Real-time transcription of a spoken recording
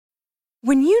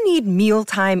When you need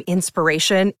mealtime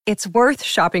inspiration, it's worth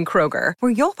shopping Kroger,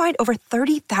 where you'll find over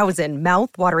 30,000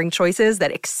 mouth-watering choices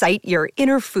that excite your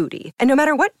inner foodie. And no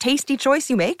matter what tasty choice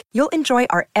you make, you'll enjoy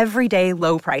our everyday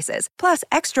low prices, plus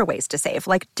extra ways to save,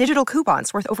 like digital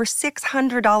coupons worth over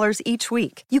 $600 each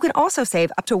week. You can also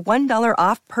save up to $1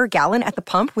 off per gallon at the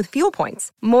pump with fuel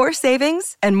points. More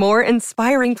savings and more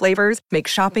inspiring flavors make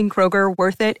shopping Kroger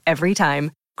worth it every time.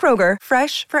 Kroger,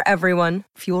 fresh for everyone.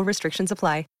 Fuel restrictions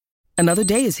apply. Another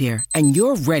day is here, and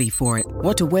you're ready for it.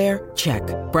 What to wear? Check.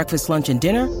 Breakfast, lunch, and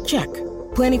dinner? Check.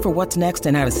 Planning for what's next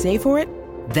and how to save for it?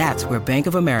 That's where Bank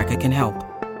of America can help.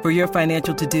 For your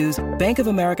financial to-dos, Bank of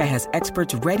America has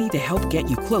experts ready to help get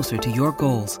you closer to your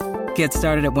goals. Get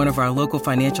started at one of our local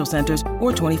financial centers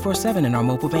or 24/7 in our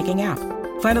mobile banking app.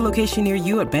 Find a location near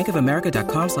you at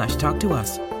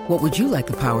bankofamerica.com/talktous. What would you like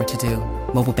the power to do?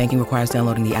 Mobile banking requires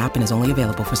downloading the app and is only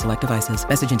available for select devices.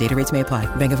 Message and data rates may apply.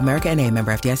 Bank of America N.A.,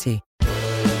 member FDIC.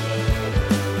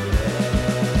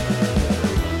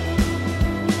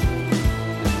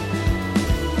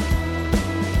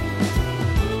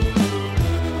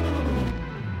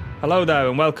 Hello there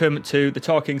and welcome to the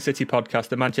Talking City podcast,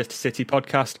 the Manchester City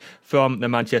podcast from the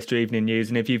Manchester Evening News.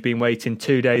 And if you've been waiting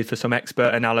 2 days for some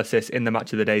expert analysis in the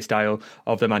match of the day style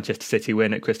of the Manchester City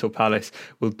win at Crystal Palace,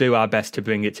 we'll do our best to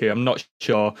bring it to you. I'm not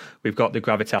sure we've got the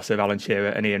gravitas of Alan Shearer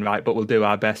and Ian Wright, but we'll do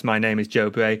our best. My name is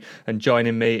Joe Bray and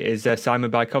joining me is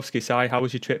Simon Bajkowski. Si, how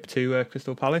was your trip to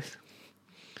Crystal Palace?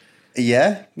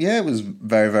 Yeah, it was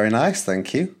very, very nice,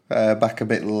 thank you. Back a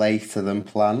bit later than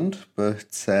planned,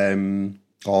 but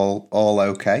all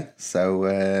okay. So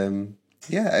a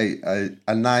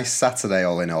nice Saturday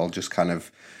all in all, just kind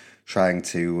of trying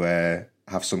to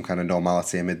have some kind of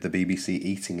normality amid the BBC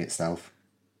eating itself.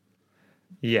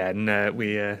 Yeah, and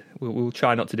we'll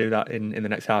try not to do that in the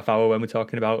next half hour when we're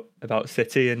talking about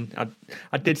City. And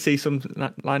I did see some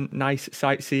nice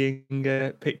sightseeing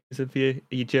pictures of your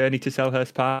journey to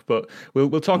Selhurst Park, but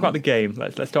we'll talk about the game.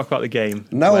 Let's talk about the game.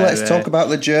 No, let's talk about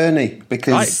the journey,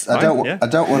 because I don't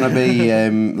want to be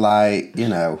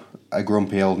a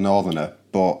grumpy old northerner,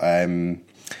 but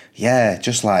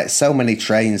just like so many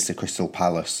trains to Crystal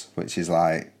Palace, which is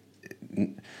like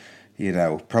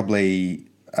probably.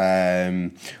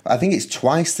 I think it's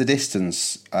twice the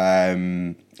distance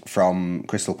from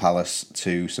Crystal Palace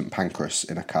to St Pancras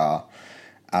in a car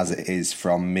as it is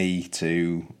from me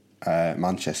to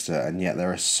Manchester, and yet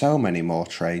there are so many more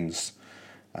trains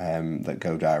that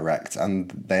go direct, and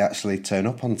they actually turn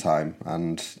up on time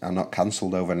and are not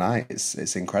cancelled overnight.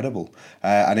 It's incredible,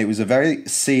 and it was a very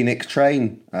scenic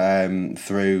train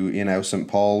through St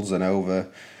Paul's and over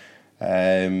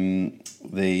the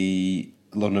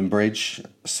London Bridge,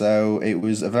 so it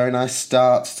was a very nice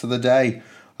start to the day.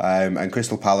 And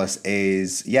Crystal Palace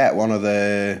is it's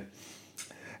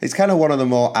kind of one of the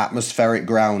more atmospheric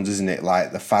grounds, isn't it?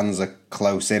 Like the fans are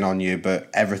close in on you, but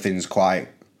everything's quite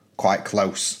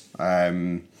close.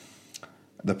 The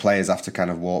players have to kind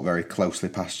of walk very closely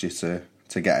past you to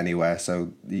get anywhere,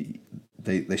 so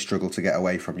they struggle to get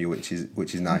away from you, which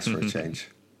is nice for a change.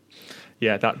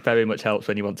 Yeah, that very much helps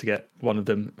when you want to get one of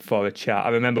them for a chat. I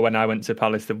remember when I went to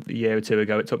Palace a year or two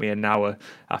ago, it took me an hour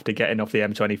after getting off the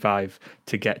M25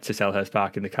 to get to Selhurst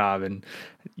Park in the car, and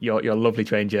your lovely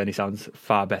train journey sounds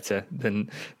far better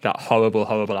than that horrible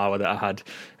hour that I had.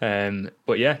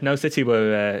 But yeah, no, City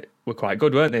were quite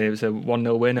good, weren't they? It was a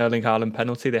 1-0 win, Erling Haaland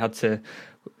penalty. They had to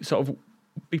sort of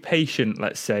be patient,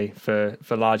 let's say, for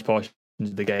large portions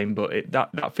of the game, but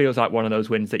that feels like one of those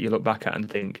wins that you look back at and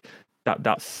think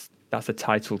that's a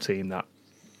title team, that.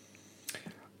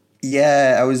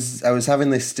 Yeah, I was having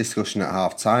this discussion at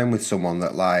half time with someone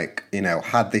that,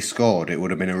 had they scored, it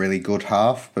would have been a really good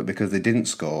half, but because they didn't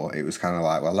score, it was kind of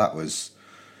like, well, that was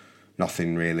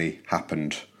nothing really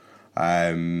happened.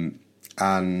 And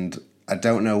I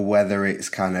don't know whether it's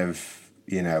kind of,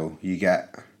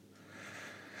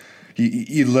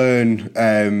 you learn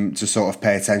to sort of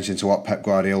pay attention to what Pep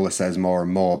Guardiola says more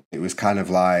and more. It was kind of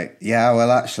like, yeah,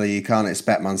 well, actually, you can't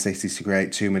expect Man City to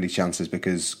create too many chances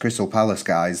because Crystal Palace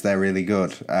guys, they're really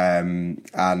good, and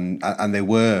they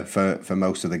were for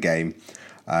most of the game.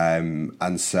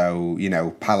 And so,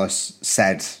 Palace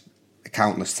said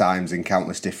countless times in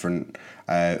countless different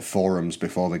forums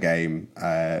before the game,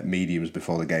 mediums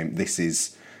before the game, this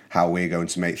is how we're going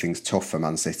to make things tough for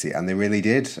Man City, and they really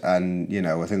did. And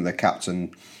I think the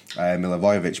captain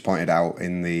Milivojevic pointed out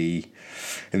in the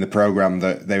programme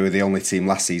that they were the only team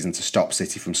last season to stop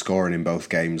City from scoring in both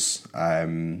games,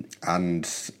 and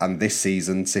this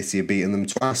season City have beaten them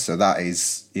twice. So that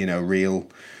is real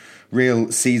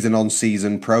real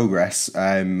season-on-season progress.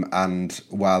 And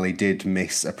while he did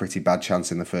miss a pretty bad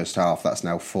chance in the first half, that's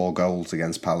now 4 goals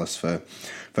against Palace for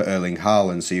Erling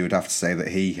Haaland. So you would have to say that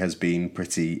he has been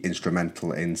pretty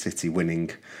instrumental in City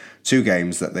winning 2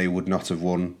 games that they would not have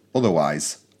won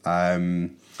otherwise.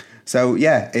 So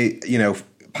yeah,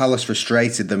 Palace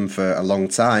frustrated them for a long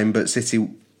time, but City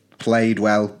played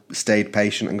well, stayed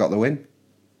patient, and got the win.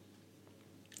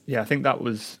 Yeah, I think that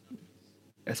was,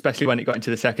 especially when it got into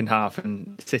the second half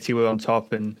and City were on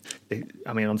top. And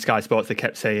on Sky Sports, they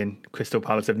kept saying Crystal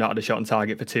Palace have not had a shot on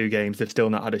target for 2 games. They've still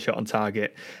not had a shot on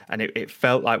target. And it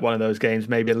felt like one of those games,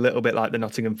 maybe a little bit like the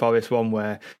Nottingham Forest one,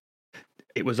 where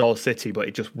it was all City, but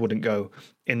it just wouldn't go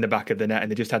in the back of the net, and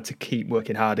they just had to keep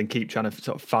working hard and keep trying to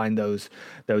sort of find those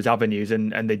avenues,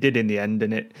 and they did in the end.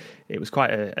 And it was quite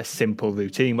a simple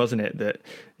routine, wasn't it? That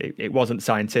it wasn't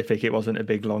scientific, it wasn't a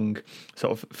big long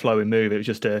sort of flowing move. It was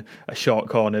just a short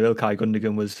corner. Ilkay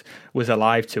Gundogan was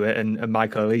alive to it, and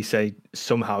Michael Olise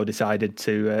somehow decided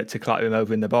to clatter him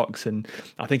over in the box. And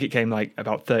I think it came like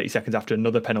about 30 seconds after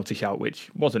another penalty shout,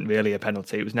 which wasn't really a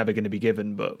penalty. It was never going to be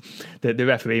given, but the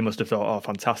referee must have thought, oh,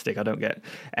 fantastic, I don't get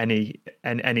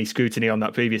any scrutiny on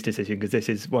that previous decision, because this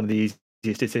is one of the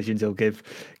easiest decisions he'll give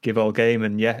all game.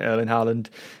 And yeah, Erling Haaland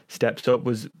steps up.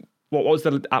 What was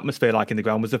the atmosphere like in the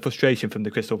ground? Was the frustration from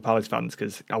the Crystal Palace fans?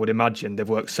 Because I would imagine they've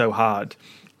worked so hard,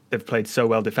 they've played so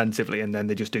well defensively, and then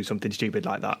they just do something stupid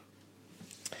like that.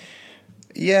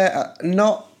 Yeah,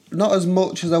 not as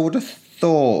much as I would have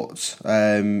thought.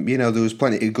 There was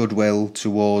plenty of goodwill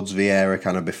towards Vieira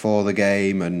kind of before the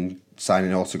game and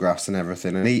signing autographs and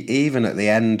everything. And even at the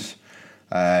end,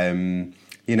 I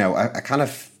kind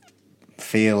of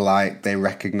feel like they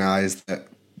recognised that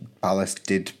Palace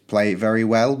did play very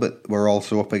well, but we're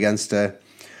also up against a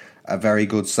very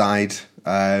good side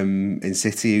in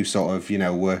City, who sort of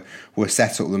were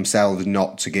set up themselves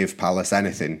not to give Palace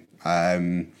anything.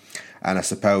 And I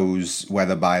suppose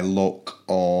whether by luck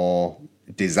or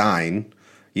design,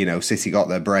 City got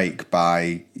their break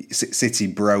by City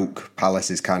broke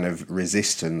Palace's kind of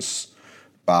resistance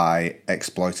by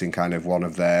exploiting kind of one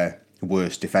of their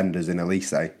worst defenders in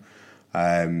Olise.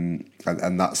 And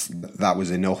that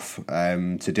was enough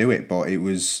to do it. But it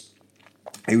was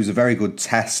a very good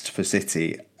test for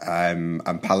City,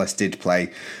 and Palace did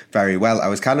play very well. I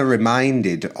was kind of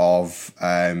reminded of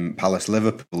Palace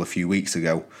Liverpool a few weeks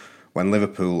ago, when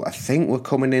Liverpool, I think, were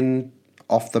coming in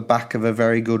off the back of a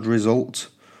very good result.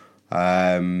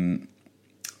 My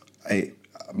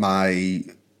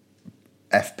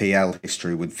FPL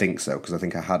history would think so, because I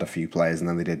think I had a few players and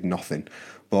then they did nothing.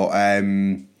 But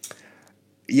and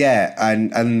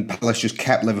Palace just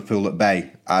kept Liverpool at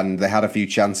bay, and they had a few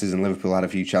chances and Liverpool had a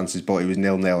few chances, but it was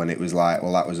 0-0, and it was like,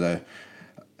 well, that was a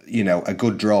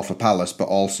good draw for Palace, but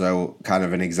also kind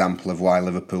of an example of why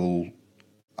Liverpool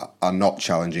are not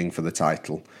challenging for the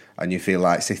title. And you feel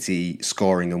like City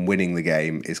scoring and winning the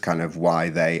game is kind of why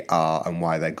they are and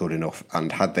why they're good enough.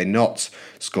 And had they not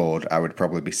scored, I would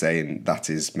probably be saying that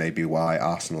is maybe why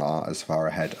Arsenal are as far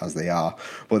ahead as they are.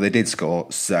 But they did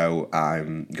score, so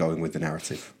I'm going with the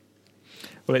narrative.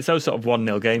 Well, it's those sort of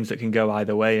 1-0 games that can go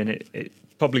either way, and it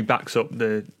probably backs up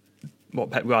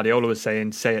what Pep Guardiola was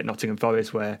saying, say at Nottingham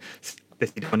Forest, where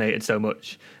City dominated so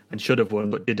much and should have won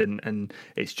but didn't. And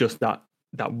it's just that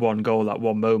one goal, that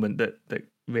one moment that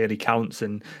really counts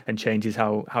and changes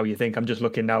how you think. I'm just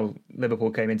looking now,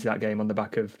 Liverpool came into that game on the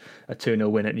back of a 2-0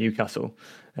 win at Newcastle.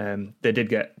 They did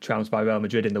get trounced by Real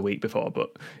Madrid in the week before,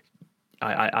 but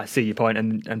I see your point.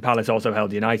 And Palace also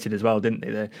held United as well, didn't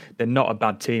they? They're not a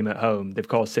bad team at home. They've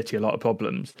caused City a lot of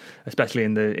problems, especially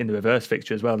in the reverse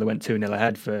fixture as well. They went 2-0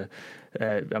 ahead for,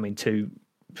 two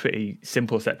pretty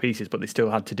simple set pieces, but they still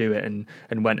had to do it and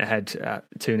went ahead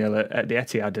 2-0 at the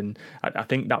Etihad. And I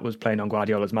think that was playing on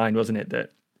Guardiola's mind, wasn't it?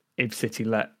 That if City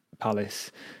let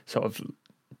Palace sort of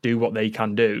do what they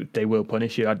can do, they will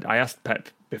punish you. I asked Pep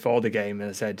before the game and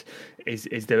I said, is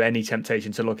there any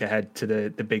temptation to look ahead to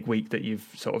the big week that you've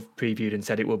sort of previewed and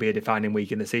said it will be a defining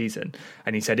week in the season?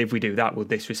 And he said, if we do that, we'll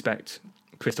disrespect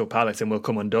Crystal Palace and we'll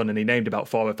come undone. And he named about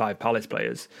 4 or 5 Palace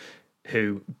players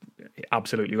who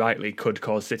absolutely rightly could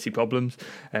cause City problems,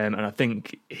 and I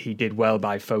think he did well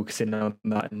by focusing on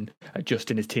that and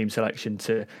adjusting his team selection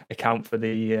to account for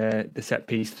the set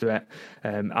piece threat,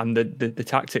 and the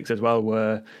tactics as well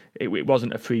were it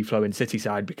wasn't a free flowing City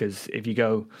side, because if you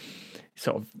go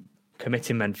sort of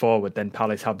committing men forward, then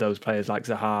Palace have those players like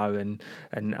Zaha and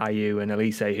Ayew and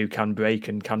Olise who can break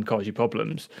and can cause you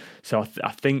problems. So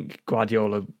I think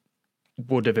Guardiola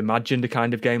would have imagined a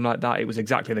kind of game like that. It was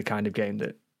exactly the kind of game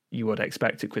that you would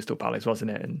expect at Crystal Palace,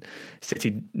 wasn't it? And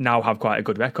City now have quite a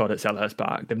good record at Selhurst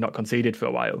Park. They've not conceded for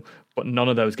a while, but none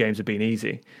of those games have been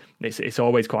easy. It's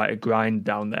always quite a grind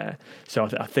down there. So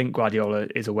I think Guardiola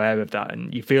is aware of that,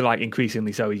 and you feel like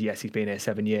increasingly so. Yes, he's been here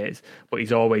 7 years, but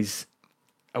he's always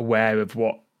aware of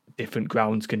what different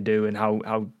grounds can do and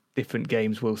how different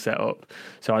games will set up.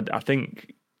 So I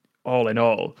think, all in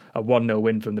all, a 1-0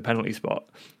 win from the penalty spot,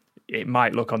 it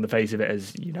might look on the face of it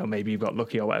as, maybe you got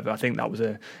lucky or whatever. I think that was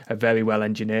a very well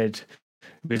engineered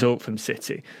result from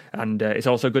City, and it's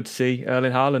also good to see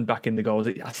Erling Haaland back in the goals.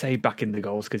 I say back in the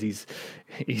goals because he's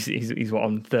what,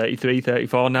 on 33,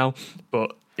 34 now,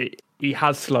 but he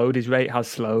has slowed. His rate has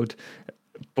slowed,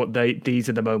 but these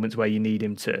are the moments where you need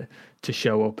him to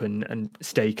show up and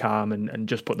stay calm and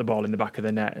just put the ball in the back of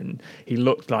the net. And he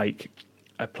looked like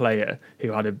a player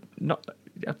who had not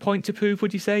a point to prove.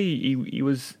 Would you say he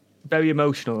was very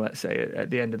emotional, let's say,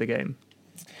 at the end of the game?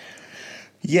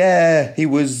 Yeah, he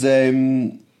was.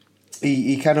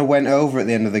 He kind of went over at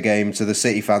the end of the game to the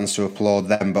City fans to applaud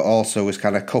them, but also was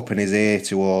kind of cupping his ear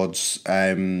towards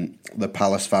the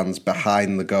Palace fans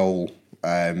behind the goal.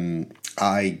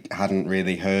 I hadn't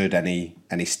really heard any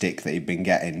stick that he'd been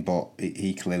getting, but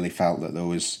he clearly felt that there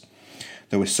was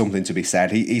something to be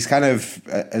said. He's kind of,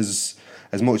 as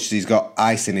much as he's got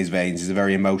ice in his veins, he's a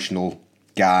very emotional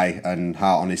guy and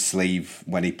heart on his sleeve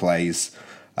when he plays.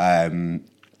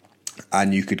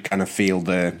 And you could kind of feel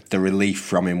the relief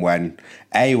from him when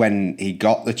he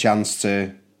got the chance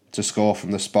to score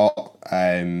from the spot,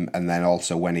 and then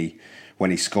also when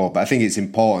he scored. But I think it's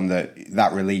important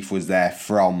that relief was there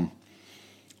from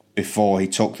before he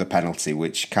took the penalty,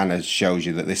 which kind of shows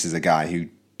you that this is a guy who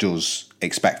does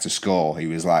expect to score. He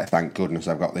was like, thank goodness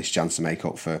I've got this chance to make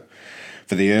up for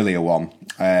the earlier one.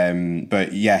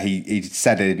 But yeah, he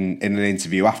said in an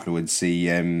interview afterwards, he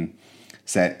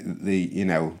said he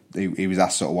was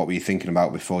asked sort of what were you thinking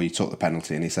about before you took the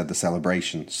penalty, and he said the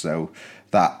celebration. So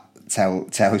that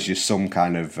tells you some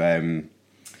kind of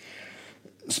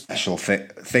special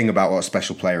thing about what a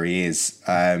special player he is.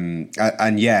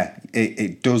 And yeah,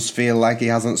 it does feel like he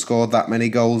hasn't scored that many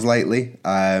goals lately.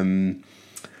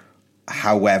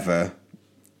 However,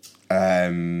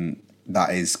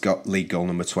 that is got league goal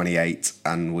number 28,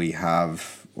 and we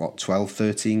have 12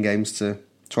 games to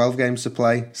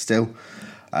play still.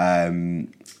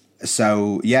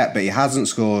 So yeah, but he hasn't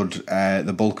scored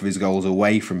the bulk of his goals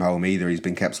away from home either. He's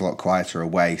been kept a lot quieter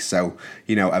away. So,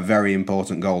 a very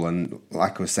important goal. And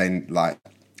like I was saying, like,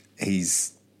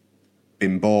 he's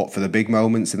been bought for the big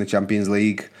moments in the Champions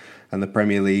League and the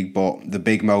Premier League, but the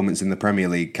big moments in the Premier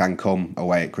League can come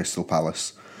away at Crystal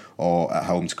Palace or at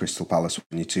home to Crystal Palace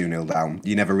when you're 2-0 down.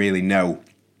 You never really know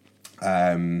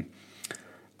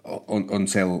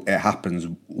until it happens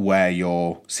where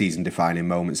your season-defining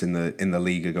moments in the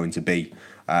league are going to be.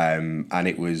 And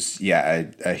it was,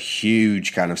 a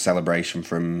huge kind of celebration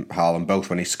from Haaland, both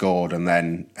when he scored and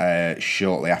then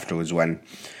shortly afterwards when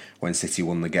City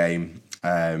won the game.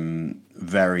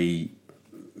 Very,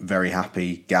 very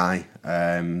happy guy.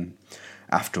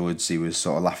 Afterwards, he was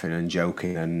sort of laughing and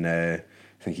joking, and I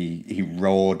think he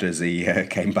roared as he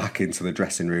came back into the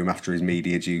dressing room after his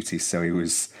media duties. So he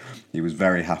was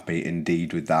very happy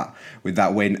indeed with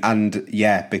that win. And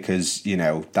yeah, because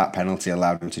that penalty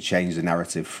allowed him to change the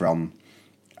narrative from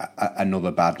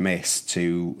another bad miss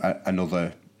to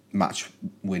another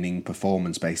match-winning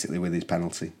performance, basically, with his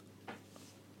penalty.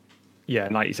 Yeah,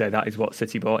 and like you say, that is what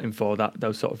City bought him for,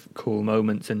 those sort of cool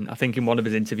moments. And I think in one of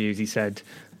his interviews he said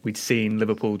we'd seen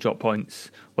Liverpool drop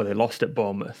points where they lost at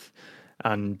Bournemouth.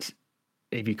 And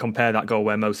if you compare that goal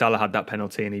where Mo Salah had that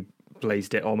penalty and he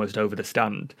blazed it almost over the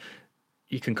stand,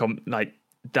 you can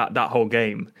that whole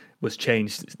game was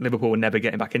changed. Liverpool were never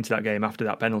getting back into that game after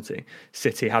that penalty.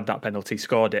 City had that penalty,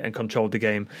 scored it, and controlled the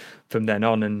game from then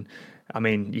on. And I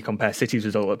mean, you compare City's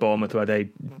result at Bournemouth, where they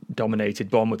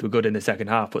dominated. Bournemouth were good in the second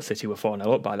half, but City were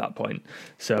 4-0 up by that point.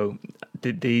 So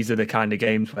these are the kind of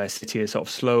games where City is sort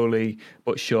of slowly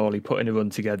but surely putting a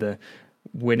run together,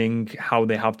 winning how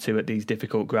they have to at these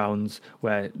difficult grounds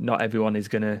where not everyone is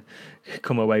going to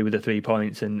come away with the 3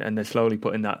 points, and they're slowly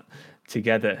putting that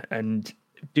together. And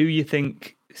do you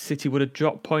think City would have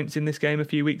dropped points in this game a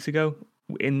few weeks ago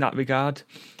in that regard?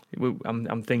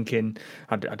 I'm thinking,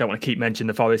 I don't want to keep mentioning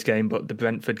the Forest game, but the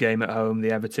Brentford game at home,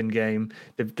 the Everton game,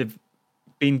 they've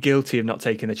been guilty of not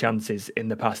taking the chances in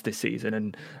the past this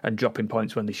season and dropping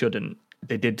points when they shouldn't.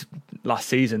 They did last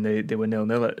season. They were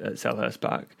 0-0 at Selhurst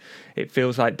Park. It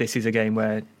feels like this is a game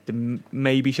where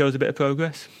maybe shows a bit of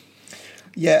progress.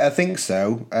 Yeah, I think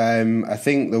so. I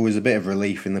think there was a bit of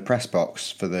relief in the press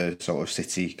box for the sort of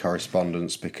City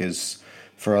correspondents, because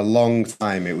for a long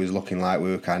time it was looking like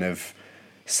we were kind of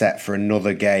set for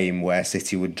another game where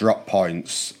City would drop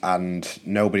points and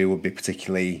nobody would be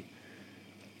particularly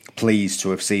pleased to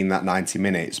have seen that 90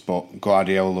 minutes, but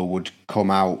Guardiola would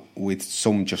come out with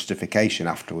some justification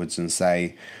afterwards and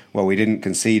say, well, we didn't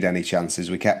concede any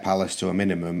chances, we kept Palace to a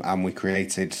minimum, and we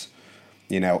created,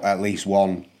 at least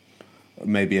one,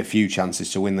 maybe a few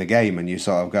chances to win the game. And you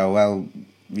sort of go, well,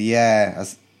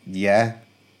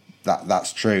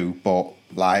 that's true, but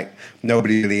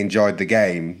nobody really enjoyed the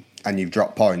game and you've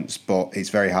dropped points, but it's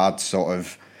very hard to sort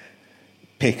of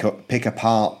pick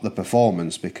apart the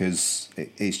performance because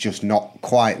it's just not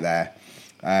quite there.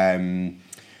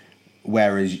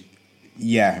 Whereas,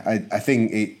 I think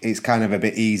it's kind of a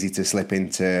bit easy to slip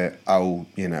into,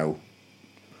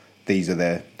 these are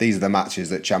the matches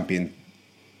that champion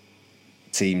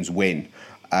teams win.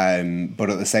 But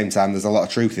at the same time, there's a lot of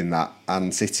truth in that.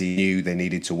 And City knew they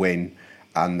needed to win,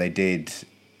 and they did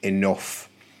enough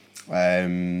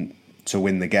to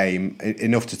win the game,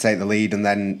 enough to take the lead, and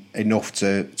then enough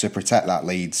to protect that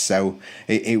lead. So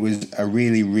it was a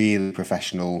really, really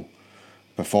professional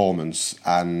performance,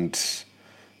 and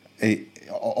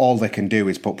all they can do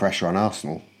is put pressure on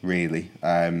Arsenal, really.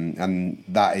 And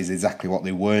that is exactly what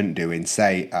they weren't doing,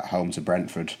 say, at home to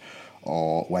Brentford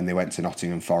or when they went to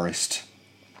Nottingham Forest.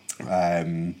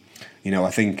 I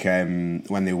think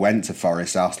when they went to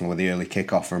Forest, Arsenal were the early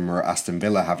kick-off and were at Aston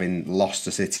Villa, having lost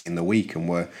to City in the week, and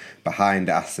were behind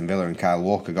Aston Villa, and Kyle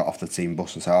Walker got off the team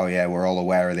bus and said, we're all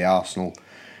aware of the Arsenal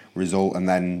result. And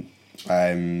then,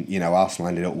 Arsenal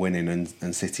ended up winning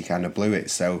and City kind of blew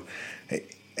it. So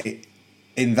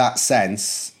in that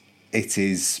sense, it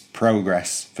is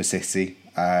progress for City.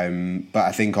 But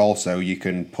I think also you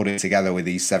can put it together with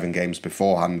these 7 games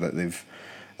beforehand that they've...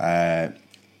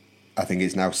 I think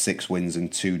it's now 6 wins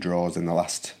and 2 draws in the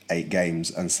last 8 games,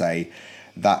 and say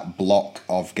that block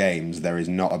of games, there is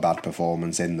not a bad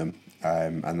performance in them.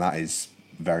 And that is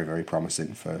very, very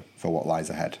promising for what lies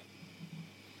ahead.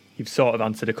 You've sort of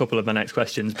answered a couple of my next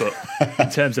questions, but in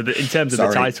terms of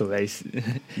the title race,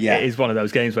 it is one of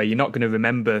those games where you're not going to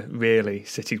remember really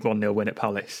City's 1-0 win at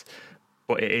Palace,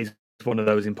 but it is one of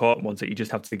those important ones that you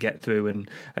just have to get through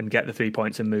and get the 3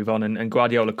 points and move on. And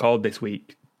Guardiola called this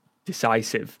week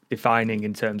decisive, defining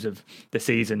in terms of the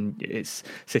season. It's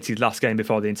City's last game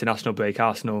before the international break.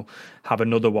 Arsenal have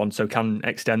another one, so can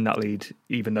extend that lead,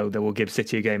 even though they will give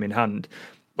City a game in hand.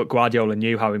 But Guardiola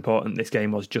knew how important this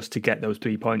game was just to get those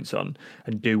 3 points on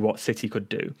and do what City could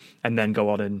do, and then go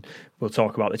on, and we'll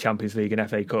talk about the Champions League and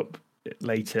FA Cup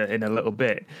later in a little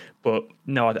bit. But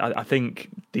no, I think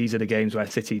these are the games where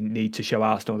City need to show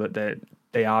Arsenal that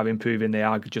they are improving, they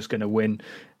are just going to win.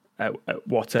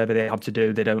 Whatever they have to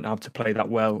do, they don't have to play that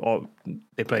well, or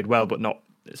they played well, but not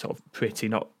sort of pretty,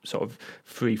 not sort of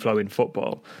free-flowing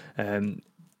football. And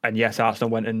yes,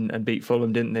 Arsenal went and beat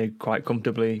Fulham, didn't they, quite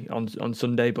comfortably on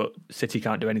Sunday, but City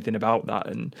can't do anything about that.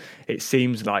 And it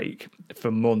seems like for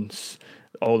months,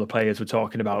 all the players were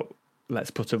talking about,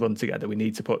 let's put a run together. We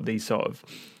need to put these sort of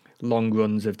long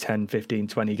runs of 10, 15,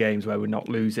 20 games where we're not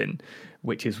losing,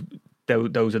 which is,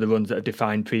 those are the runs that have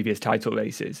defined previous title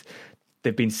races.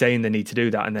 They've been saying they need to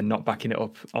do that and then not backing it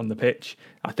up on the pitch.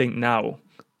 I think now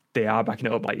they are backing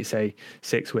it up, like you say,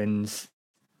 6 wins,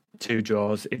 2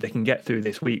 draws. If they can get through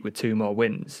this week with 2 more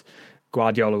wins,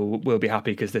 Guardiola will be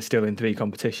happy because they're still in 3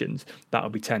 competitions. That'll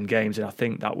be 10 games, and I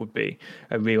think that would be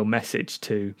a real message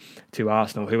to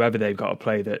Arsenal, whoever they've got to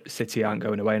play, that City aren't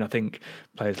going away. And I think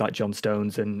players like John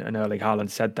Stones and Erling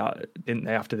Haaland said that, didn't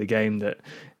they, after the game, that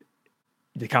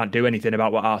they can't do anything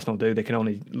about what Arsenal do. They can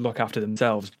only look after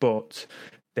themselves, but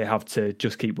they have to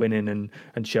just keep winning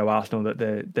and show Arsenal that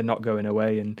they're not going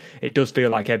away. And it does feel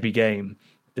like every game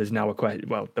there's now a question.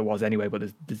 Well, there was anyway, but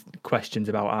there's questions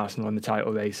about Arsenal in the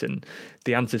title race, and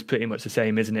the answer's pretty much the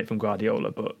same, isn't it, from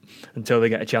Guardiola? But until they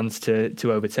get a chance to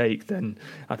overtake, then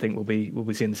I think we'll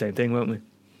be seeing the same thing, won't we?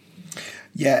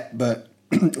 Yeah, but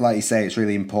like you say, it's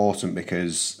really important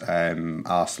because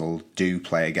Arsenal do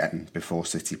play again before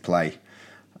City play.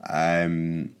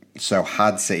 So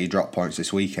had City dropped points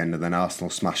this weekend and then Arsenal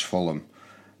smashed Fulham,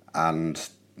 and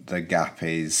the gap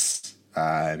is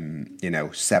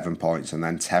 7 points and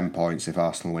then 10 points if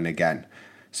Arsenal win again.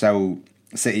 So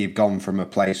City have gone from a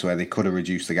place where they could have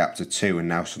reduced the gap to 2 and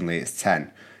now suddenly it's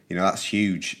 10. That's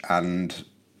huge. And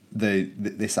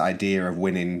this idea of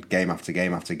winning game after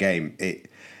game after game,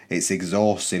 it's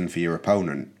exhausting for your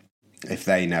opponent if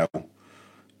they know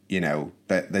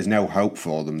that there's no hope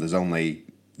for them. There's only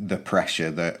the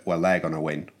pressure that, well, they're going to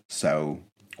win, so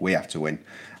we have to win.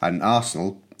 And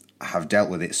Arsenal have dealt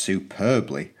with it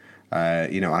superbly.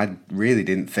 I really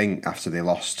didn't think after they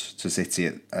lost to City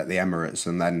at the Emirates,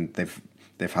 and then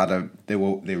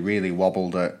they really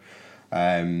wobbled at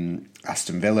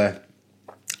Aston Villa,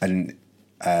 and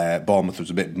Bournemouth was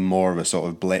a bit more of a sort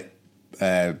of blip,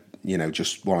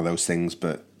 just one of those things.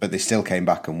 But they still came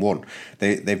back and won.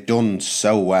 They've done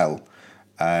so well,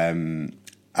 and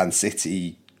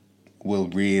City will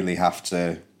really have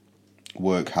to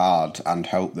work hard and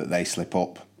hope that they slip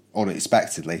up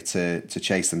unexpectedly to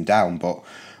chase them down. But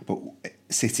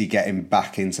City getting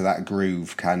back into that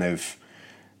groove kind of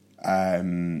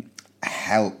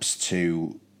helps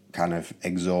to kind of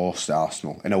exhaust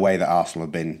Arsenal in a way that Arsenal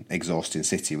have been exhausting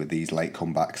City with these late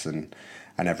comebacks and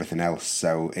everything else.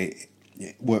 So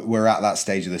we're at that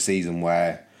stage of the season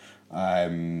where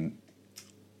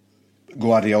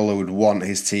Guardiola would want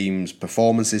his team's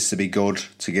performances to be good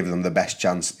to give them the best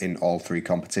chance in all three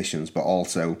competitions, but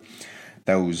also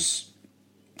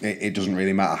it doesn't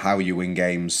really matter how you win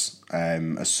games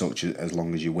as such, as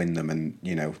long as you win them. And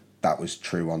that was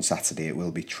true on Saturday. It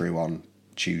will be true on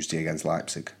Tuesday against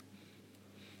Leipzig.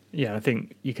 Yeah, I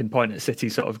think you can point at City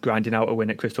sort of grinding out a win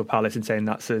at Crystal Palace and saying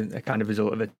that's a kind of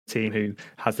result of a team who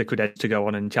has the credentials to go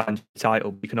on and challenge the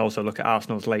title. You can also look at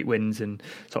Arsenal's late wins and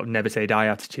sort of never say die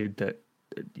attitude that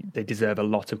they deserve a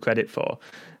lot of credit for.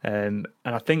 And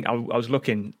I think I was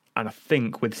looking, and I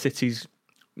think with City's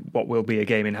what will be a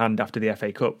game in hand after the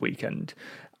FA Cup weekend,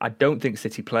 I don't think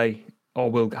City play or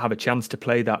will have a chance to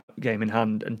play that game in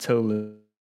hand until the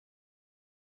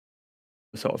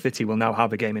sort of City will now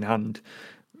have a game in hand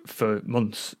for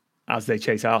months as they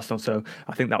chase Arsenal. So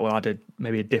I think that will add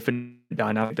maybe a different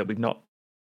dynamic that we've not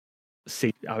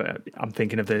seen. I'm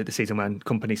thinking of the season when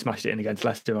Kompany smashed it in against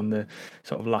Leicester on the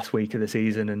sort of last week of the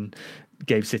season and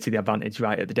gave City the advantage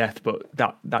right at the death. But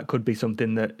that could be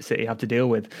something that City have to deal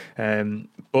with.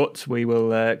 But we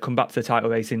will come back to the title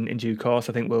race in due course.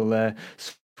 I think we'll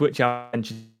switch our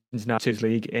attentions now to the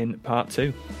League in part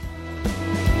 2.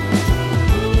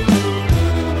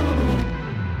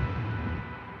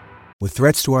 With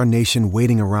threats to our nation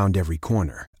waiting around every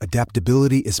corner,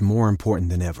 adaptability is more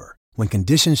important than ever. When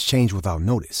conditions change without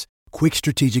notice, quick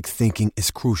strategic thinking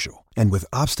is crucial. And with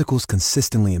obstacles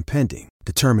consistently impending,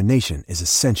 determination is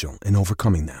essential in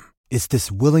overcoming them. It's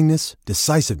this willingness,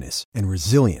 decisiveness, and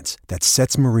resilience that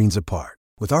sets Marines apart.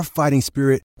 With our fighting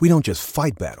spirit, we don't just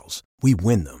fight battles, we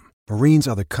win them. Marines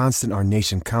are the constant our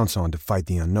nation counts on to fight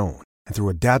the unknown. And through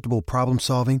adaptable problem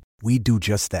solving, we do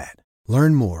just that.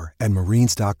 Learn more at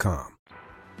marines.com.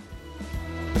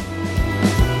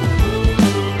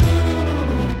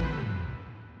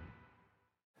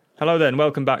 Hello there and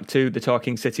welcome back to the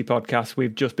Talking City podcast.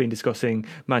 We've just been discussing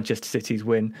Manchester City's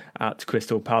win at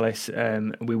Crystal Palace.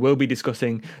 We will be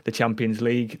discussing the Champions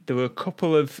League. There were a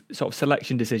couple of sort of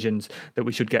selection decisions that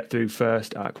we should get through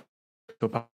first at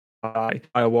Crystal Palace.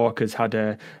 Kyle Walker's had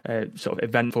a sort of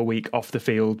eventful week off the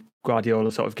field.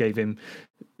 Guardiola sort of gave him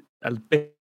a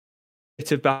bit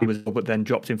of bad, but then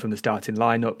dropped him from the starting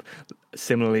lineup.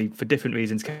 Similarly, for different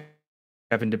reasons,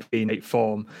 Kevin De Bruyne in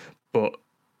form, but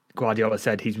Guardiola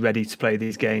said he's ready to play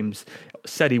these games,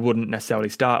 said he wouldn't necessarily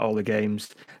start all the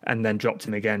games, and then dropped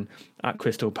him again at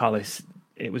Crystal Palace.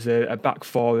 It was a back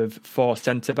four of 4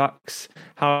 centre-backs.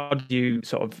 How do you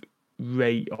sort of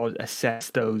rate or assess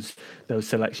those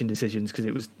selection decisions? Because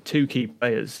it was 2 key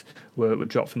players were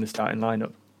dropped from the starting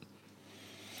lineup.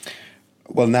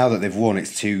 Well, now that they've won,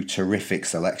 it's 2 terrific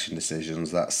selection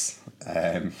decisions. That's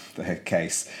the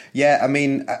case. Yeah, I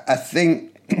mean, I think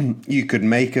you could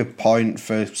make a point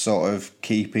for sort of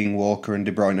keeping Walker and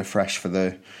De Bruyne fresh for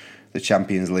the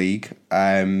Champions League.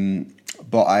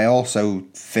 But I also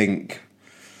think,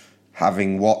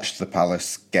 having watched the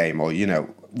Palace game, or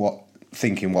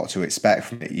thinking what to expect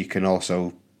from it, you can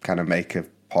also kind of make a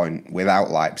point without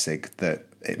Leipzig that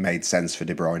it made sense for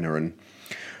De Bruyne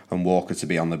and Walker to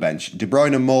be on the bench. De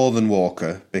Bruyne more than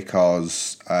Walker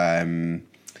because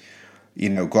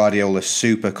Guardiola's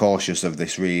super cautious of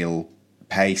this real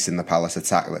pace in the Palace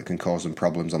attack that can cause them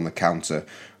problems on the counter.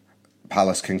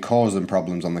 Palace can cause them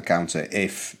problems on the counter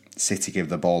if City give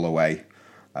the ball away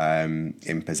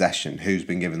in possession. Who's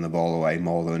been giving the ball away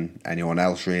more than anyone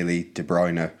else, really? De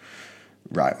Bruyne.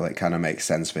 Right, well, it kind of makes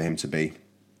sense for him to be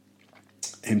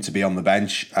on the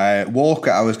bench.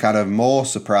 Walker, I was kind of more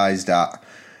surprised at,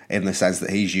 in the sense that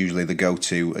he's usually the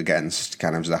go-to against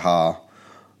kind of Zaha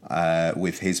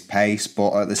with his pace,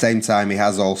 but at the same time he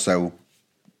has also,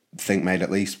 I think, made at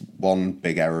least one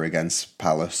big error against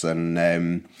Palace, and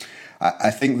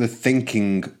I think the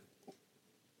thinking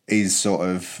is sort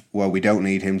of, well, we don't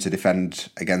need him to defend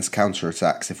against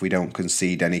counter-attacks if we don't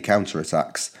concede any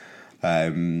counter-attacks,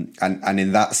 and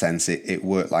in that sense it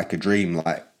worked like a dream.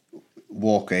 Like,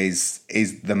 Walker is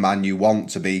the man you want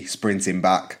to be sprinting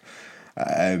back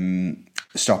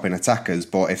stopping attackers.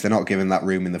 But if they're not given that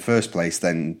room in the first place,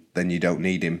 then you don't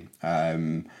need him.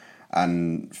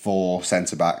 And for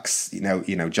centre backs,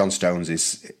 John Stones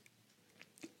is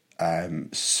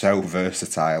so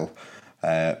versatile,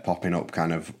 popping up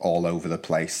kind of all over the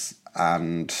place,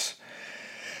 and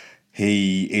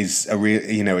he is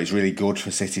it's really good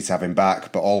for City to have him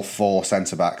back. But all four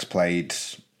centre backs played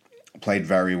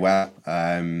very well.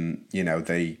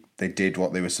 They did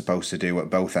what they were supposed to do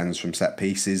at both ends from set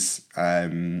pieces,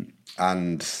 and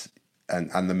the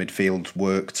midfield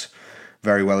worked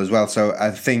very well as well. So I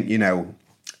think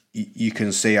you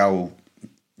can see how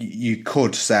you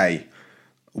could say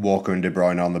Walker and De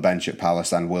Bruyne on the bench at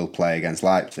Palace and will play against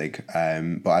Leipzig,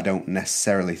 but I don't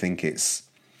necessarily think it's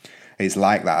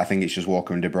like that. I think it's just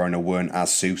Walker and De Bruyne weren't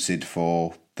as suited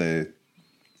for the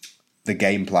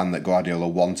game plan that Guardiola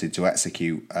wanted to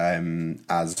execute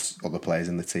as other players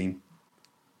in the team.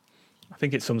 I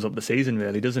think it sums up the season,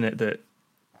 really, doesn't it? That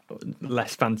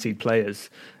less fancied players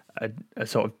are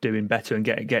sort of doing better and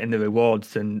getting the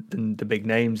rewards than the big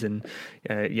names. And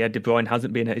De Bruyne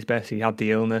hasn't been at his best. He had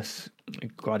the illness.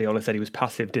 Guardiola said he was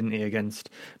passive, didn't he, against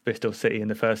Bristol City in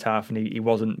the first half, and he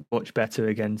wasn't much better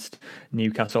against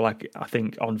Newcastle. I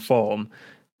think on form,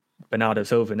 Bernardo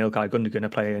Silva and Ilkay Gundogan are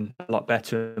playing a lot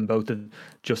better, and both have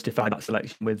justified that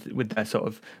selection with their sort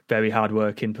of very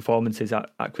hard-working performances at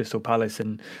Crystal Palace.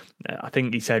 And I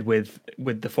think he said with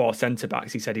the four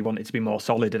centre-backs, he said he wanted to be more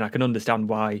solid, and I can understand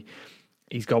why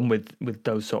he's gone with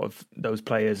those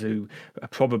players who are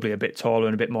probably a bit taller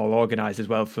and a bit more organised as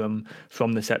well from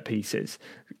the set pieces.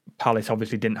 Palace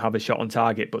obviously didn't have a shot on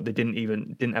target, but they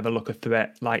didn't ever look a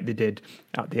threat like they did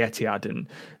at the Etihad. And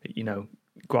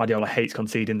Guardiola hates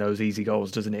conceding those easy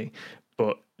goals, doesn't he?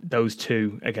 But those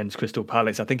two against Crystal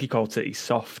Palace, I think he called City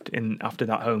soft after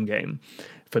that home game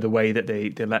for the way that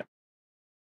they let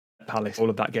Palace all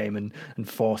of that game and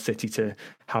force City to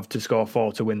have to score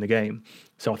 4 to win the game.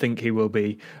 So I think he will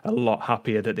be a lot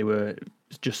happier that they were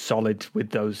just solid with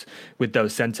those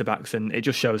centre backs, and it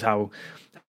just shows how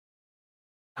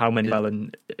many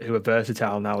and who are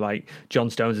versatile now. Like John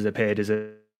Stones has appeared as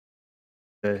a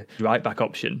right back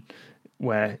option,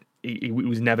 where he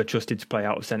was never trusted to play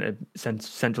out of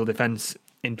central defence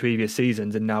in previous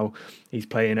seasons, and now he's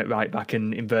playing at right back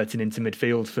and inverting into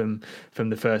midfield from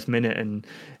the first minute. And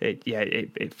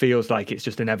it feels like it's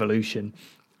just an evolution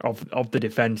of the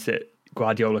defence that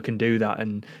Guardiola can do that.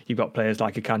 And you've got players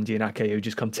like Akanji and Ake who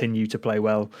just continue to play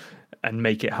well and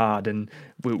make it hard. And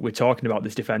we're talking about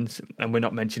this defence, and we're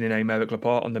not mentioning Aymeric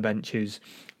Laporte on the bench, who's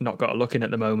not got a look in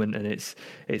at the moment. And it's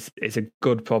a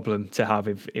good problem to have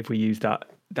if we use that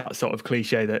sort of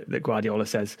cliche that Guardiola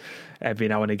says every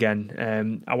now and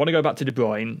again. I want to go back to De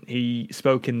Bruyne. He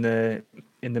spoke in the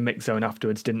mix zone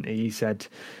afterwards, didn't he? He said,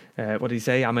 what did he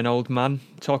say? I'm an old man.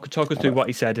 Talk us through what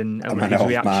he said and his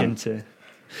reaction to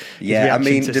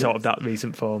sort of that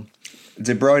recent form.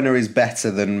 De Bruyne is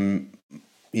better than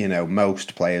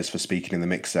most players for speaking in the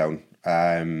mix zone.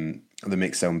 The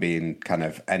mix zone being kind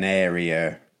of an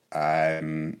area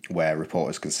where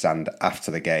reporters can stand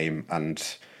after the game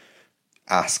and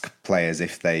ask players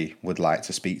if they would like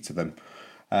to speak to them.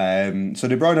 So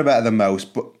De Bruyne are better than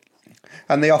most,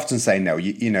 and they often say no.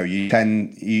 You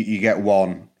get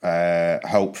one,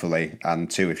 hopefully, and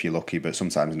two if you're lucky, but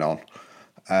sometimes none.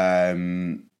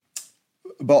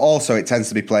 But also, it tends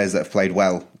to be players that have played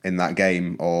well in that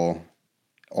game or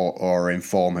in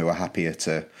form who are happier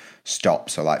to stop.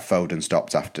 So like Foden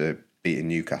stopped after beating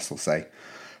Newcastle, say.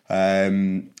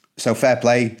 So fair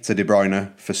play to De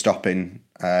Bruyne for stopping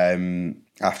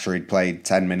after he'd played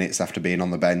 10 minutes after being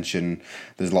on the bench, and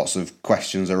there's lots of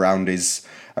questions around his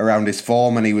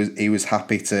form, and he was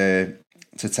happy to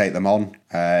take them on.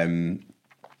 And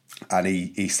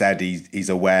he said he's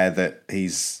aware that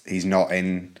he's not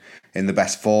in the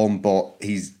best form, but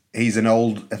he's an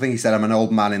old. I think he said, I'm an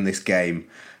old man in this game,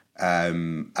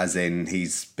 as in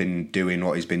he's been doing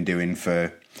what he's been doing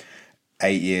for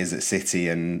 8 years at City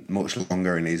and much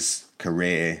longer in his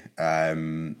career,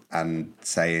 and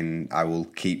saying, I will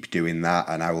keep doing that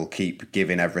and I will keep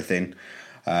giving everything.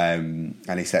 And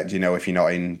he said, if you're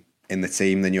not in the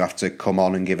team, then you have to come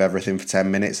on and give everything for 10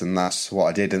 minutes. And that's what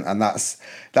I did. And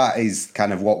that is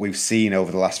kind of what we've seen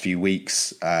over the last few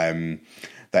weeks,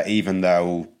 that even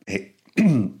though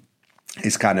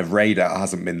his kind of radar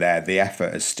hasn't been there, the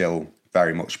effort has still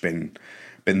very much been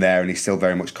there, and he's still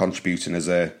very much contributing as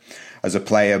a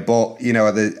player. But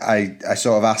I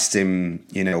sort of asked him,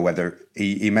 whether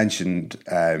he mentioned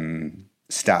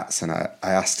stats, and I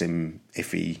asked him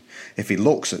if he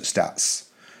looks at stats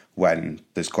when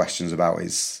there's questions about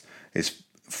his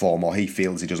form, or he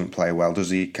feels he doesn't play well. Does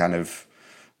he kind of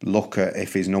look at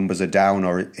if his numbers are down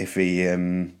or if he,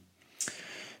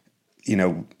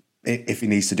 if he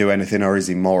needs to do anything, or is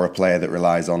he more a player that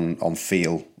relies on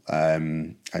feel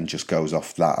and just goes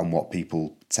off that and what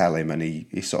people tell him? And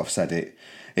he sort of said it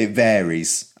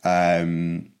varies,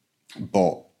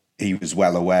 but he was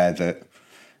well aware that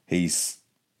he's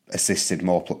assisted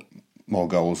more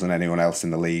goals than anyone else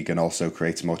in the league and also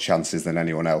created more chances than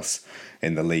anyone else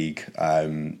in the league,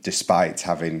 despite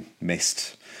having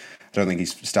missed, I don't think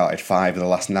he's started 5 of the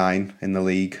last 9 in the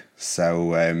league.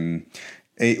 So,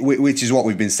 which is what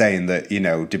we've been saying, that, De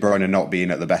Bruyne not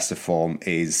being at the best of form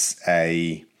is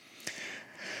an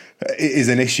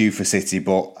issue for City,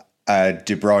 but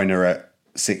De Bruyne at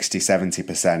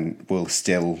 60-70% will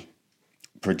still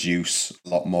produce a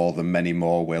lot more than many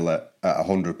more will at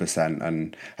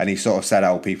 100%. And he sort of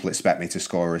said, people expect me to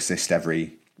score or assist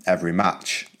every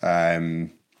match.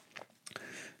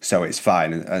 So it's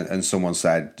fine. And someone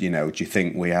said, do you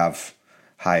think we have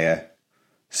higher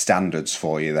standards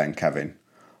for you then, Kevin?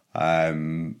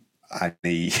 And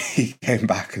he came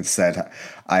back and said,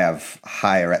 I have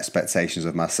higher expectations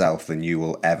of myself than you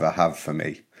will ever have for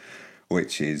me,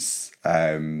 which is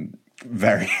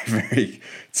very, very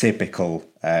typical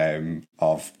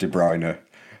of De Bruyne,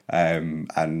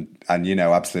 and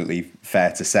absolutely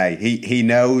fair to say. He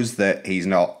knows that he's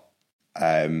not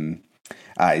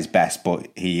at his best, but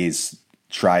he is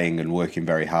trying and working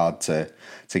very hard to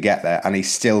get there, and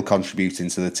he's still contributing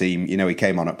to the team. He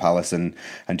came on at Palace and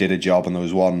did a job, and there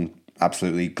was one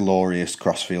absolutely glorious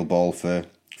crossfield ball for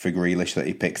Grealish that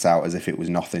he picked out as if it was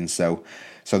nothing. So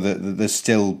there's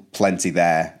still plenty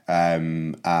there,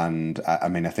 and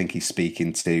I think he's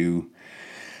speaking to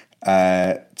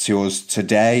us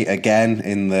today again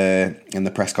in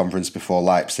the press conference before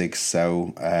Leipzig.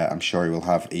 So I'm sure he will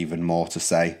have even more to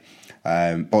say.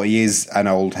 But he is an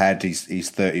old head. He's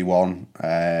 31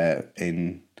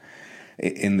 in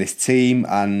this team,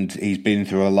 and he's been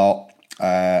through a lot.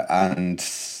 And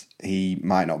he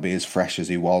might not be as fresh as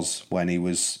he was when he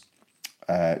was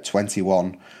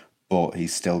 21, but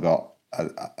he's still got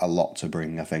a lot to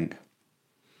bring, I think.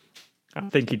 I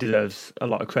think he deserves a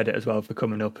lot of credit as well for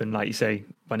coming up and, like you say,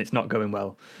 when it's not going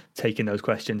well, taking those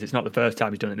questions. It's not the first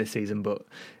time he's done it this season, but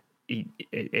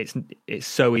it's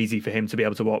so easy for him to be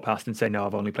able to walk past and say, no,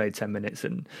 I've only played 10 minutes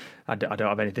and I don't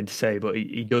have anything to say. But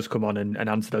he does come on and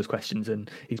answer those questions,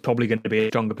 and he's probably going to be in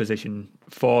a stronger position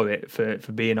for it, for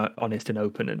being honest and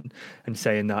open and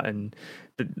saying that. And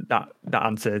that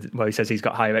answer where he says he's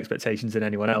got higher expectations than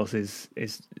anyone else is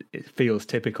it feels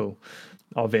typical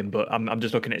of him. But I'm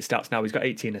just looking at his stats now. He's got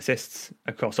 18 assists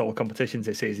across all competitions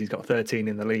this season. He's got 13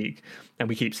 in the league, and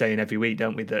we keep saying every week,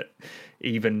 don't we, that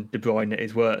even De Bruyne at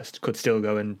his worst could still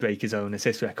go and break his own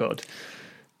assist record.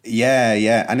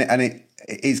 Yeah, and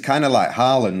it's kind of like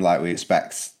Haaland. Like, we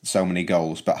expect so many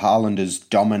goals, but Haaland has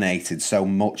dominated so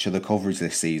much of the coverage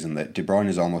this season that De Bruyne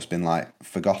has almost been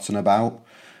forgotten about.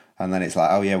 And then it's like,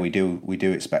 oh yeah, we do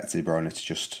expect De Bruyne to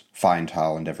just find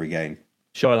Haaland every game.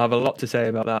 Sure, I'll have a lot to say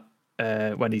about that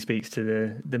when he speaks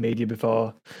to the media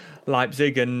before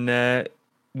Leipzig, and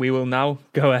we will now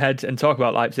go ahead and talk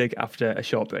about Leipzig after a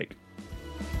short break.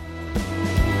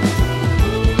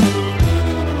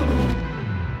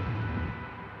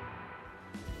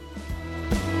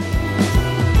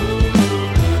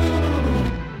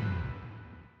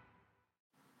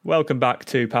 Welcome back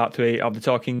to part 3 of the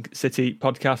Talking City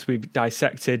podcast. We've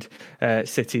dissected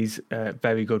City's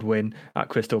very good win at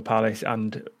Crystal Palace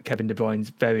and Kevin De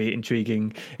Bruyne's very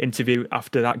intriguing interview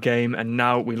after that game. And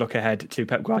now we look ahead to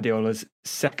Pep Guardiola's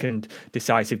second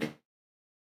decisive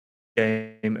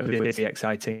game of this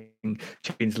exciting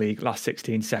Champions League last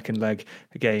 16 second leg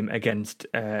game against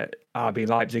RB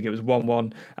Leipzig. It was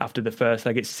 1-1 after the first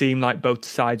leg. It seemed like both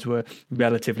sides were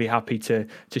relatively happy to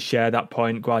share that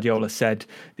point. Guardiola said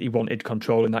he wanted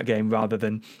control in that game rather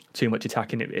than too much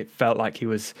attacking. It felt like he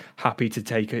was happy to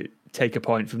take a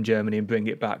point from Germany and bring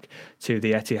it back to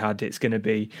the Etihad. It's going to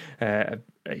be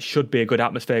it should be a good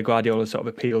atmosphere. Guardiola sort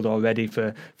of appealed already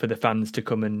for the fans to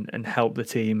come and help the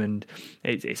team, and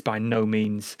it's by no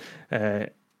means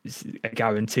a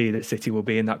guarantee that City will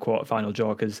be in that quarter-final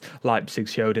draw, because Leipzig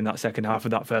showed in that second half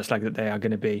of that first leg that they are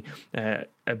going to be a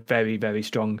very, very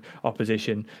strong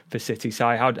opposition for City.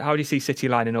 Sai, how do you see City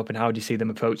lining up, and how do you see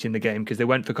them approaching the game? Because they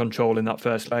went for control in that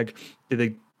first leg. Did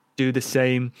they do the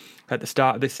same at the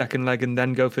start of this second leg and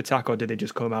then go for attack, or did they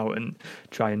just come out and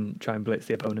try and blitz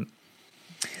the opponent?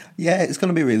 Yeah, it's going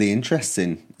to be really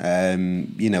interesting.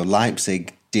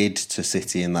 Leipzig did to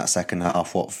City in that second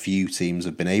half what few teams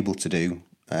have been able to do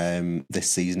this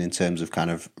season in terms of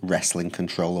kind of wrestling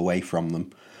control away from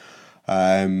them.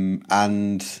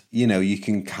 And, you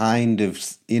can kind of,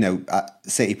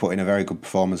 City put in a very good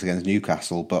performance against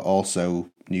Newcastle, but also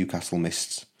Newcastle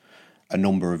missed a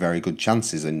number of very good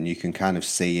chances, and you can kind of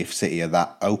see if City are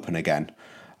that open again,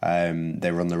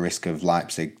 they run the risk of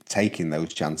Leipzig taking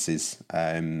those chances,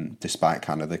 despite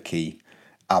kind of the key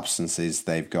absences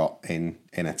they've got in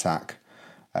attack.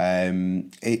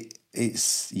 It's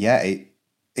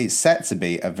set to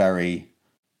be a very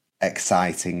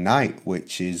exciting night,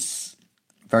 which is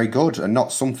very good and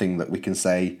not something that we can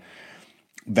say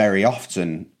very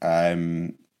often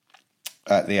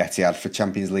at the Etihad for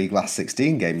Champions League last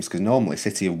 16 games, because normally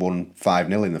City have won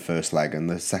 5-0 in the first leg and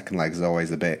the second leg is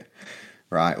always a bit,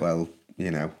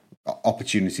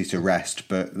 opportunity to rest,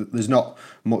 but there's not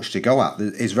much to go at.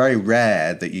 It's very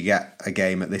rare that you get a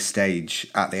game at this stage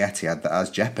at the Etihad that has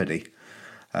jeopardy.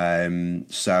 I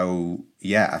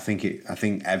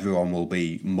think everyone will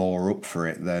be more up for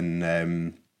it than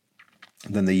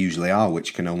they usually are,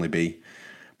 which can only be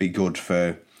good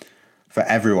for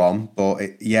everyone. But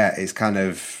it's kind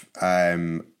of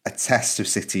a test of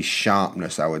City's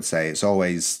sharpness, I would say. It's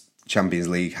always Champions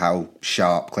League, how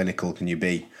sharp, clinical can you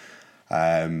be?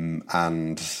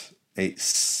 And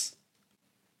it's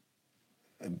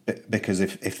because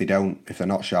if they're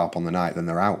not sharp on the night, then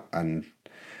they're out. And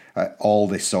all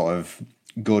this sort of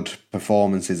good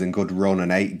performances and good run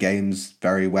and 8 games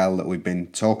very well that we've been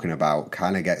talking about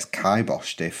kind of gets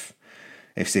kiboshed if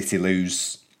City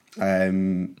lose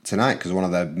tonight, because one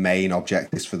of their main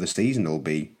objectives for the season will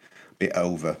be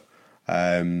over.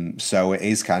 So it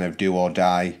is kind of do or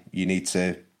die. You need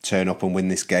to turn up and win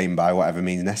this game by whatever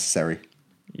means necessary.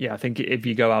 Yeah, I think if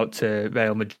you go out to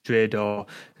Real Madrid or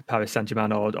Paris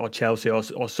Saint-Germain or Chelsea or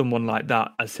someone like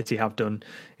that, as City have done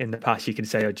in the past, you can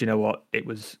say, oh, do you know what? It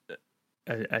was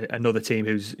another team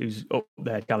who's up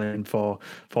there challenging for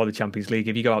the Champions League.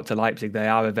 If you go out to Leipzig, they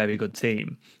are a very good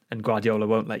team, and Guardiola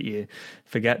won't let you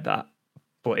forget that.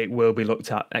 But it will be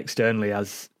looked at externally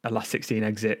as a last 16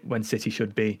 exit when City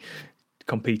should be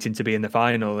competing to be in the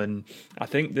final. And I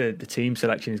think the team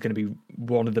selection is going to be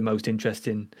one of the most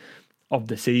interesting of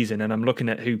the season. And I'm looking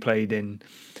at who played in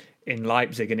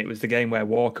Leipzig, and it was the game where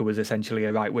Walker was essentially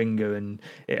a right winger, and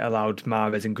it allowed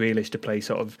Mahrez and Grealish to play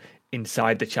sort of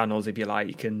inside the channels, if you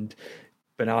like, and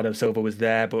Bernardo Silva was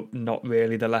there but not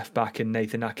really the left back, and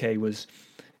Nathan Ake was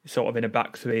sort of in a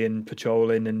back three and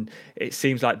patrolling. And it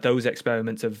seems like those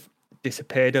experiments have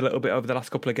disappeared a little bit over the last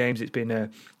couple of games. It's been a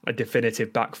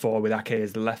definitive back four with Ake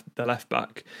as the left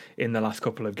back in the last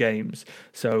couple of games.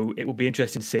 So it will be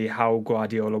interesting to see how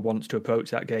Guardiola wants to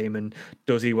approach that game, and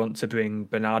does he want to bring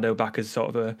Bernardo back as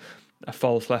sort of a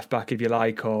false left back, if you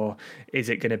like, or is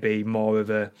it going to be more of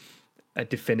a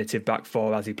definitive back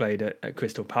four as he played at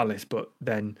Crystal Palace? But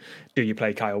then do you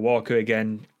play Kyle Walker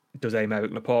again? Does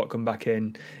Aymeric Laporte come back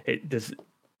in?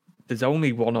 There's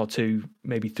only one or two,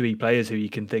 maybe 3 players who you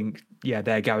can think, yeah,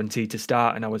 they're guaranteed to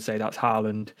start, and I would say that's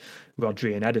Haaland,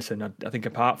 Rodri and Ederson. I think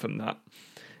apart from that,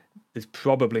 there's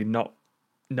probably no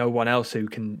one else who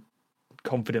can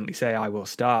confidently say I will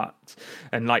start.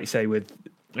 And like you say with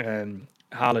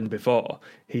Haaland before,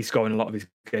 he's scoring a lot of his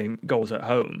goals at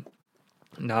home.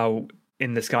 Now,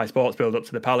 in the Sky Sports build-up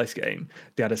to the Palace game,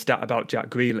 they had a stat about Jack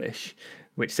Grealish,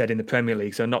 which said in the Premier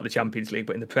League, so not the Champions League,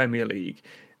 but in the Premier League,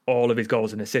 all of his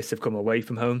goals and assists have come away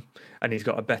from home, and he's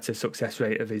got a better success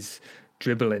rate of his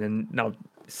dribbling. And now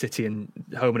City and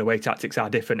home and away tactics are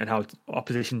different, and how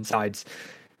opposition sides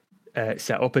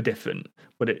set up are different.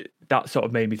 But that sort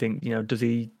of made me think, does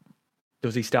he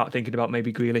start thinking about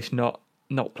maybe Grealish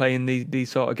not playing these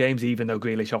sort of games, even though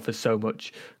Grealish offers so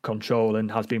much control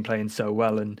and has been playing so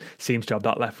well and seems to have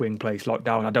that left wing place locked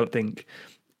down. I don't think,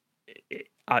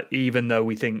 even though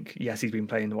we think, yes, he's been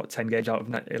playing 10 games out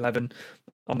of 11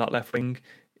 on that left wing,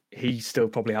 he still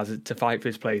probably has to fight for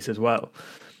his place as well.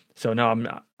 So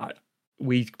no,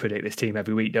 we predict this team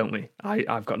every week, don't we?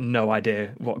 I've got no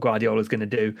idea what Guardiola's going to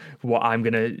do, what I'm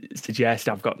going to suggest.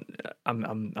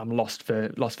 I'm lost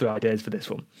for ideas for this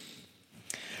one.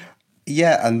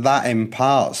 Yeah, and that in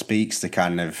part speaks to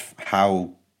kind of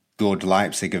how good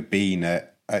Leipzig have been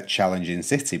at challenging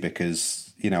City,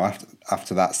 because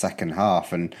after that second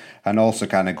half, and also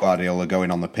kind of Guardiola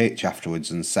going on the pitch afterwards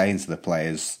and saying to the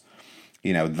players,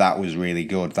 that was really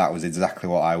good. That was exactly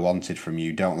what I wanted from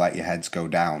you. Don't let your heads go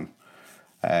down.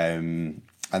 And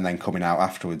then coming out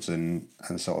afterwards and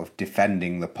sort of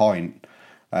defending the point.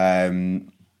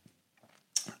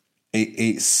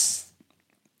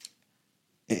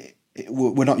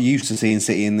 We're not used to seeing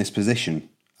City in this position.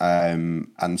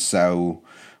 And so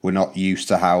we're not used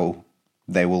to how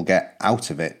they will get out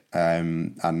of it,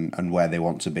 and where they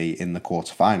want to be in the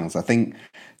quarterfinals. I think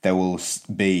there will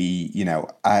be,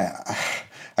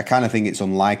 I kind of think it's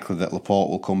unlikely that Laporte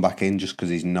will come back in just because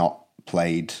he's not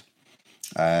played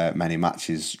many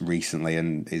matches recently,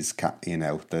 and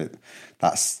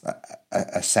that's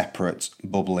a separate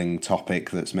bubbling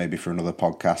topic that's maybe for another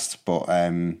podcast. But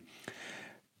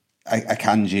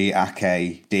Akanji,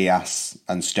 Ake, Diaz,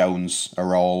 and Stones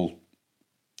are all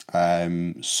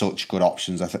such good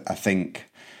options. I think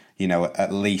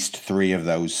at least 3 of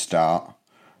those start,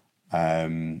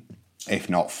 if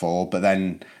not 4. But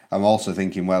then I'm also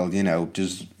thinking, well,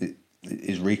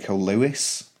 is Rico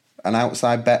Lewis an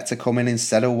outside bet to come in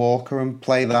instead of Walker and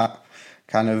play that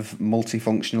kind of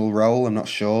multifunctional role? I'm not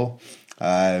sure.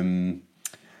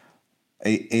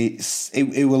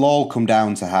 It will all come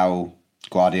down to how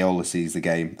Guardiola sees the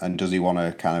game, and does he want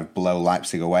to kind of blow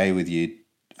Leipzig away with you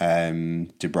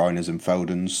De Bruyne's and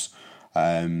Foden's,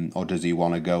 or does he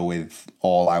want to go with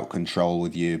all-out control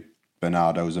with you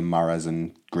Bernardo's and Mahrez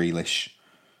and Grealish,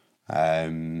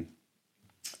 and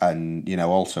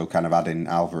also kind of adding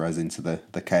Alvarez into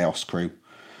the chaos crew,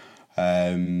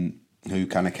 who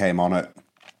kind of came on at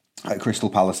Crystal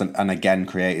Palace and again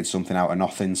created something out of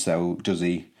nothing. So does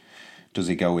he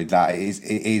go with that? It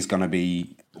is going to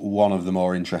be one of the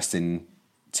more interesting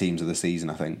teams of the season,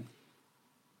 I think.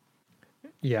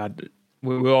 Yeah,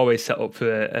 we're always set up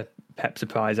for a Pep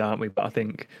surprise, aren't we? But I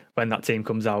think when that team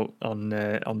comes out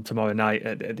on tomorrow night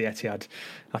at the Etihad,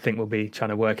 I think we'll be trying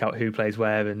to work out who plays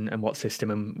where and what system,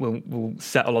 and we'll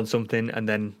settle on something, and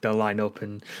then they'll line up,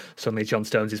 and suddenly John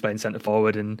Stones is playing centre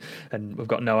forward, and we've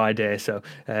got no idea. So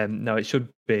no, it should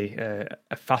be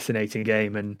a fascinating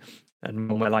game, and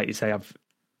one where, like you say,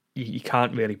 you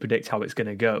can't really predict how it's going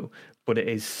to go, but it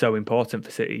is so important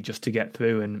for City just to get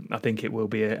through, and I think it will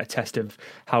be a test of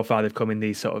how far they've come in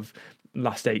these sort of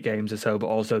last 8 games or so, but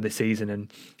also this season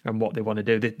and what they want to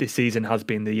do. This season has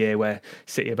been the year where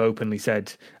City have openly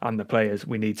said, and the players,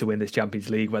 we need to win this Champions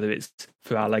League, whether it's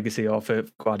for our legacy or for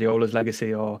Guardiola's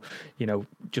legacy, or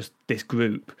just this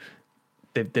group.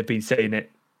 They've been saying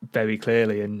it very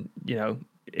clearly, and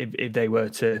if they were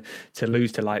to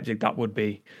lose to Leipzig, that would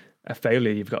be a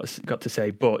failure, you've got to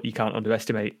say. But you can't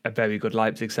underestimate a very good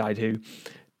Leipzig side who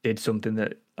did something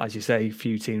that, as you say,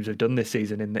 few teams have done this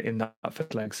season in that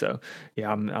first leg. So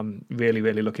yeah, I'm really,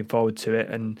 really looking forward to it,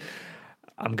 and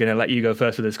I'm going to let you go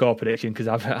first with the score prediction because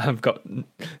I'm stuck.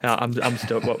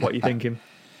 What are you thinking?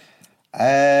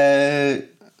 3-0.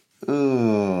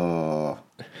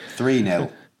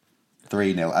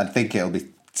 3-0. I think it'll be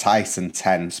tight and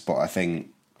tense, but I think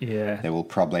they will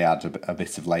probably add a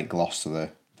bit of late gloss to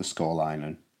the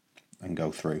scoreline and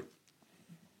go through.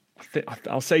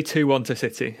 I'll say 2-1 to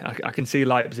City. I can see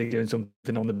Leipzig doing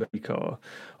something on the break or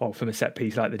from a set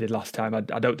piece like they did last time. I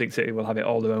don't think City will have it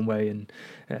all their own way, and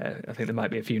I think there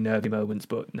might be a few nervy moments,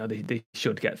 but no, they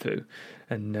should get through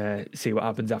and see what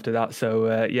happens after that. So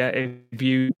if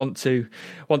you want to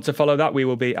follow that, we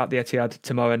will be at the Etihad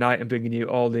tomorrow night and bringing you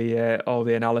all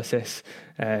the analysis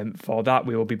for that.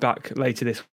 We will be back later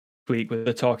this week with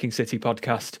the Talking City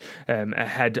podcast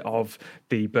ahead of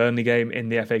the Burnley game in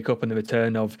the FA Cup and the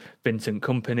return of Vincent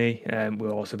Kompany.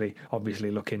 We'll also be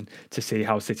obviously looking to see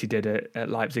how City did at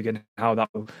Leipzig and how that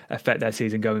will affect their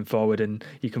season going forward. And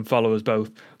you can follow us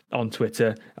both on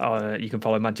Twitter. You can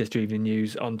follow Manchester Evening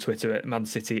News on Twitter at Man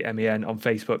City MEN, on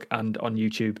Facebook and on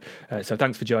YouTube. So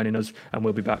thanks for joining us, and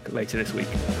we'll be back later this week.